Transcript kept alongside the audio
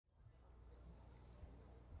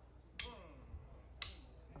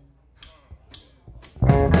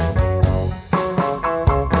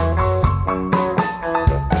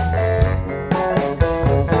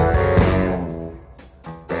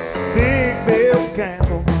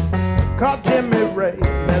caught Jimmy Ray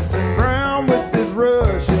messing around with his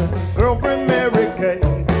Russian girlfriend Mary Kay.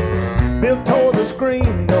 Bill tore the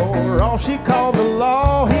screen door, all she called the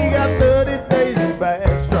law. He got 30 days in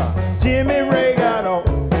Bastrop. Jimmy Ray got off.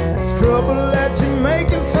 It's trouble that you're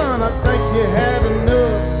making, son. I think you had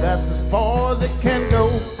enough. That's as far as it can go.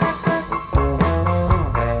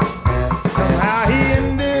 Somehow he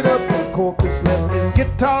ended up in Corpus, left his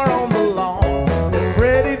guitar on the lawn. At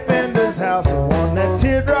Freddie Fender's house and won that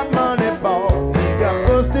teardrop money ball. He got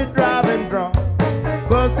busted driving drunk,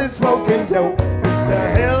 busted smoking dope. The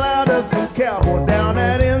hell out of some cowboy down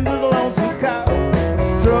that end of the Lonesome Cow.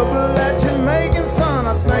 Trouble that you're making, son,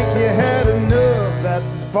 I think you had enough. That's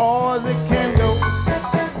as far as it can go.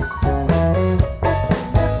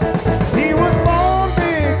 He was born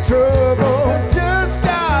big trouble, just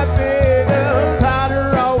got bigger.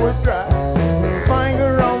 Powder always dry,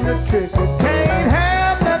 finger on the trigger. Can't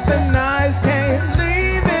have nothing nice, can't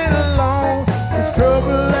leave it alone. It's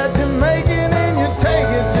trouble that you're making and you take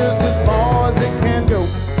it just as far as it can go.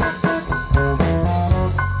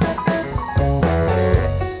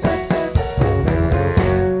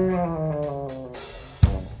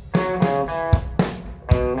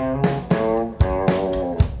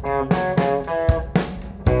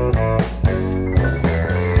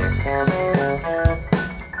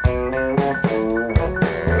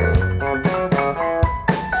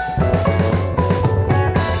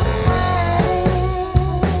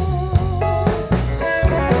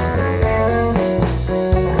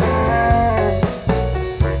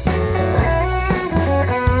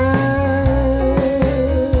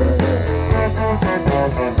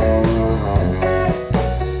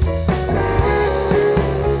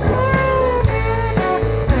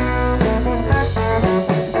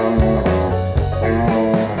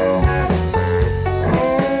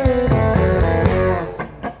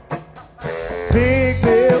 Big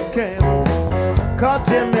Bill Campbell caught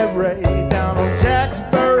Jimmy Ray down on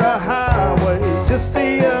Jacksboro Highway just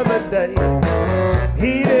the other day.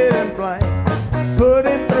 He didn't blink, put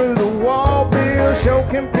him through the wall. Bill Show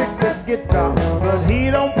can pick the guitar, but he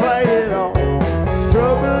don't play it all.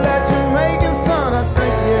 Trouble that you're making, son, I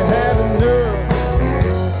think you had enough.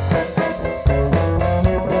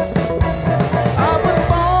 I was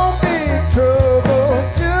born big trouble,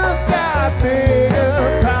 just got bigger.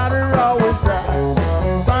 Powder always dry,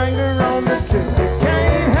 finger on the trigger.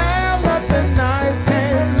 Can't have nothing nice,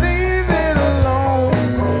 can't leave it alone.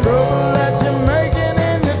 Trouble that you're making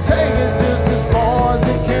and you take it just as far as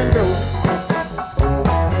it can go.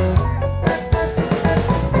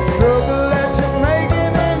 Trouble that you're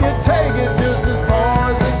making and you take it just as far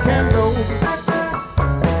as it can go.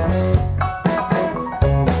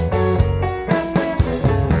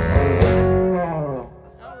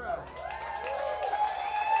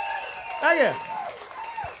 Thank you.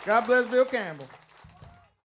 God bless Bill Campbell.